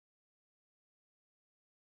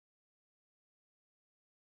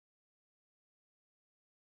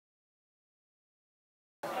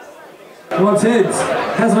Well, it's heads.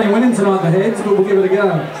 Hasn't been winning tonight, the heads, but we'll give it a go.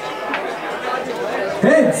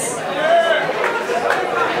 Heads!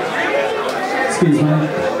 Excuse me.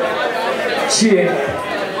 Shit.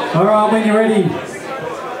 Alright, when you're ready.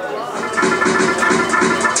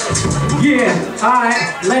 Yeah, alright,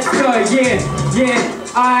 let's go, yeah,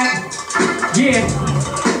 alright, yeah.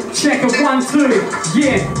 Check it, 1, 2,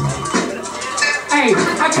 yeah. Hey,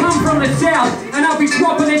 I come from the south, and I'll be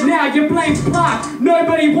dropping it now. Your blame's PLARKS,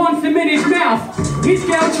 nobody wants him in his mouth. His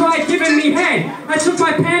girl tried giving me head. I took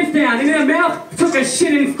my pants down, and in her mouth, took a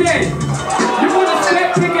shit instead. You wanna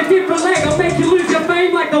step, pick a different leg, I'll make you lose your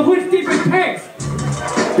fame like the hood's different pegs.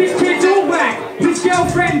 This kid's all whack, his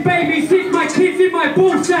girlfriend babysits my kids in my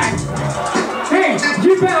ballsack. Hey,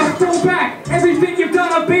 you better fall back, everything you've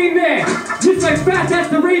done I've been there. You're so fat, that's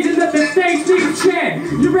the reason that the stage needs chair.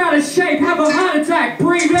 You're out of shape, have a heart attack,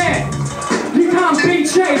 breathe air. You can't beat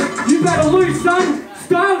shape, you better lose son.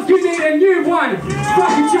 Styles, you need a new one.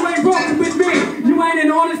 Fuck it, you ain't rocking with me. You ain't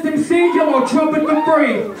an honest MC, yo, I'll drop it for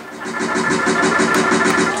free.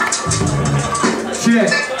 Check.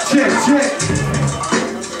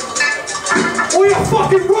 Oh, you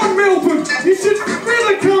fucking run, Melbourne! You should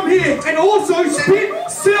really come here and also spit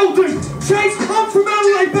Selden. Chase, I'm from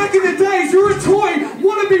Adelaide back in the days. You're a toy,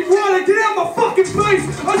 wannabe writer. Get out my fucking face.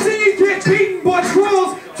 I see you get beaten by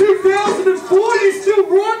trials. 2004, you still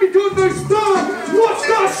rhyme, you got no star. What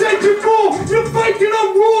star shaking for? You're faking,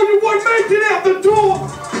 I'm raw. You won't make it out the door.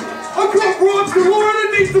 I got rhymes galore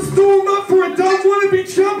underneath the storm. Up for a dumb wannabe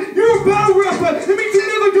chump. You're a battle rapper. It means you'll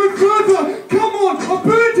never go further. Come on, I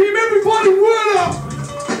burned him. Everybody word up.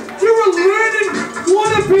 You're a learning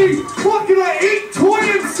wannabe. Fucking I eat toy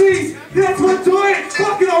MCs. That's my diet.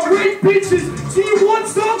 Fucking I rape bitches. So you want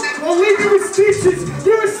some? I'll leave you with stitches.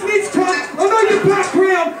 You're a snitch cunt. I know your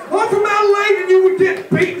background. I'm from Adelaide and you would get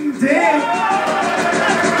beaten down.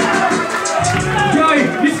 Yo,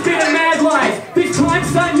 you're spitting mad lies. This time,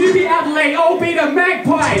 son, you be Adelaide, I'll be the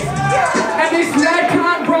Magpies. And this lad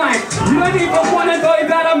can't rhyme. You don't even want to know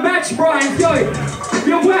that I match Brian. Yo,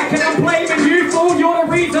 you're whack and I'm blaming you, fool. You're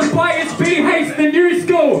the reason players hates the new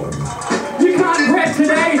school. You can't rap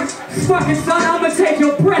today. Fucking son, I'ma take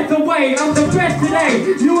your breath away. I'm the best today.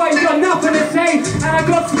 You ain't got nothing to say. And I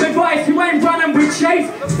got some advice. You ain't running with Chase.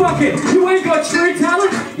 Fuck it. You ain't got true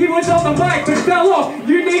talent. He was on the mic but fell off.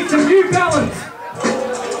 You need some New Balance.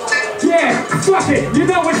 Yeah, fuck it. You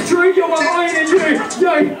know it's true. You're lying and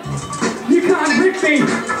yo, you can't rip me.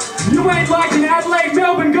 You ain't like in Adelaide,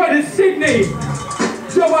 Melbourne, go to Sydney.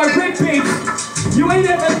 Yo, I rip beats. You ain't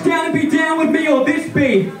ever down to be down with me or this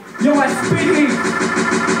beat. Yo, I spit heat.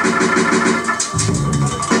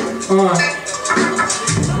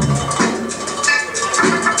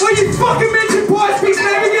 Well, you fucking mentioned Pies Speaks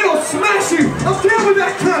name again, I'll smash you. I'm down with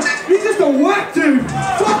that cunt. He's just a whack dude.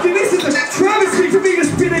 Fucking this is a travesty for me to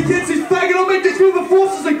spin against his faggot. I'll make you feel the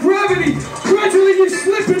forces of gravity. Gradually you're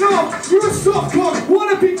slipping off. You're a soft cock,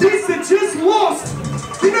 wannabe bitch that just lost.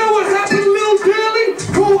 You know what happened, little girlie?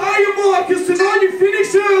 Call AMI, cause tonight you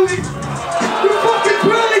finish early. You fucking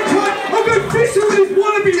burly cunt. I'll go fishing with his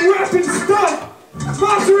wannabe rapping stunt.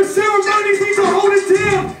 Master of ceremonies needs to hold it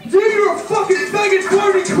down. You're a fucking faggot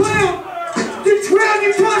phony clown. You drown,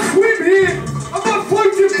 you can't swim here. I might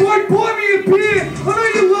float your boat, buy me a beer. I know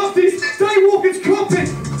you love this, Daywalker's cockpit.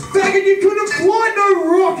 Faggot, you couldn't fly no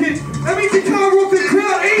rocket. That means you can't rock the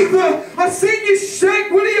crowd either. I seen you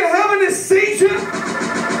shake, what are you having, a seizure?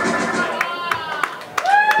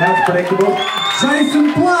 That's predictable.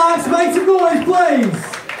 Jason PLARKS makes it